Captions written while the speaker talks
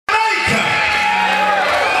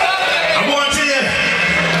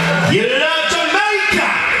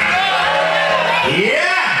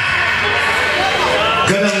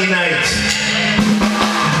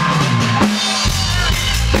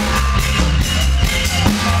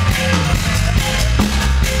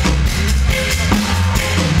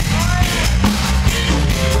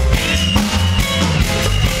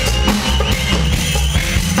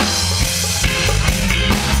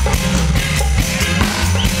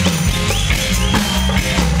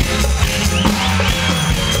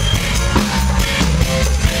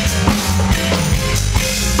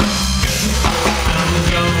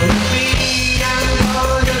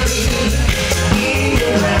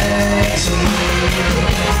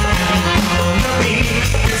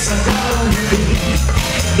I'm gonna be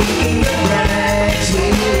in the right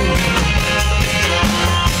way.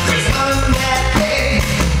 'Cause on that day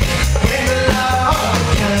when the Lord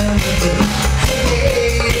comes through,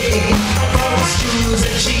 hey, for his shoes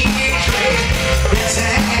and cheap trade, that's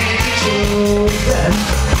how he chosen.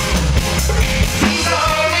 He's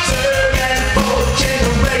all third and fourth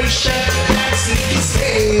generation, that's if you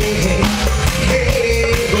say,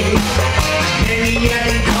 hey, many have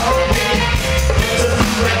been called me, but a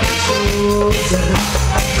few have been chosen.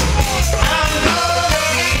 I'm gonna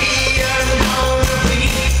be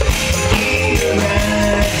in the right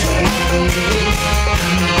way.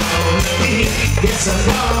 Yes, I'm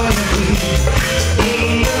gonna be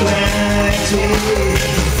in the right way.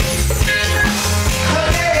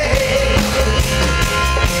 Hey,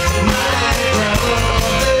 my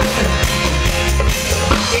brother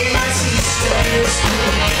and my sisters,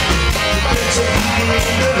 you better be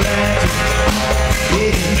in the right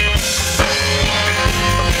way. Yeah.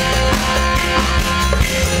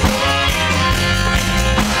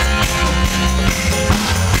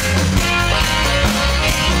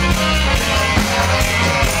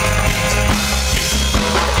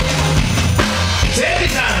 Take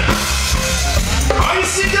it down. Are you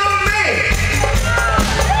still doing me?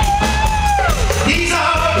 These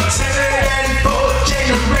are the third and fourth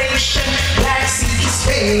generation black seekers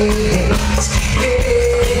fades.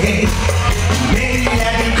 Hey, many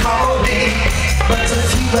have been called in, but a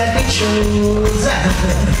few have been chosen.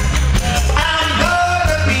 I'm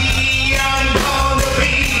gonna be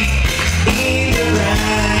in the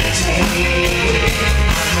right way.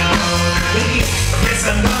 Yes,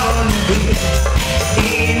 I'm gonna be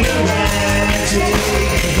in the right way.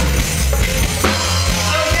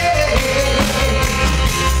 Oh yeah,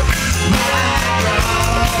 my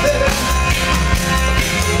brother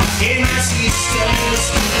and my sisters,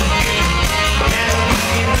 now be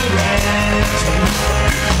in the right way.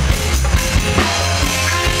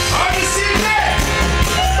 Are you sitting there?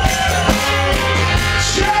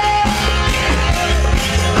 Sure.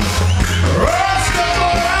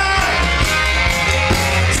 Rastafari.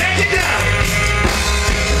 Take it down.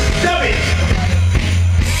 Dub it.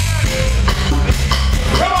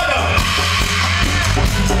 Come on up.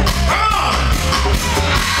 Come on.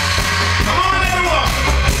 Come on, everyone.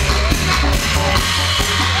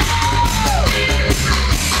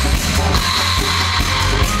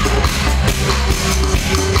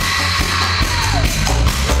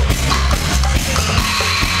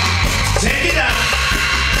 Take it down.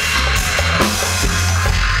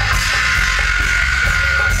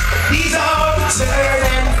 These are the third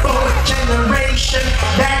and fourth generation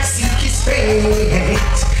that seek his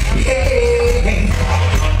fate. Yeah.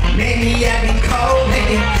 Many have been called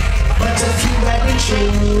in, but a few have been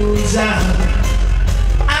chosen.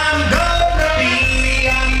 I'm gonna be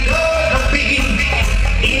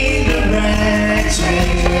in the right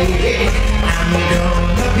way. I'm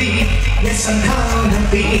gonna be, yes, I'm gonna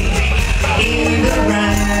be in the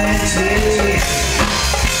right way.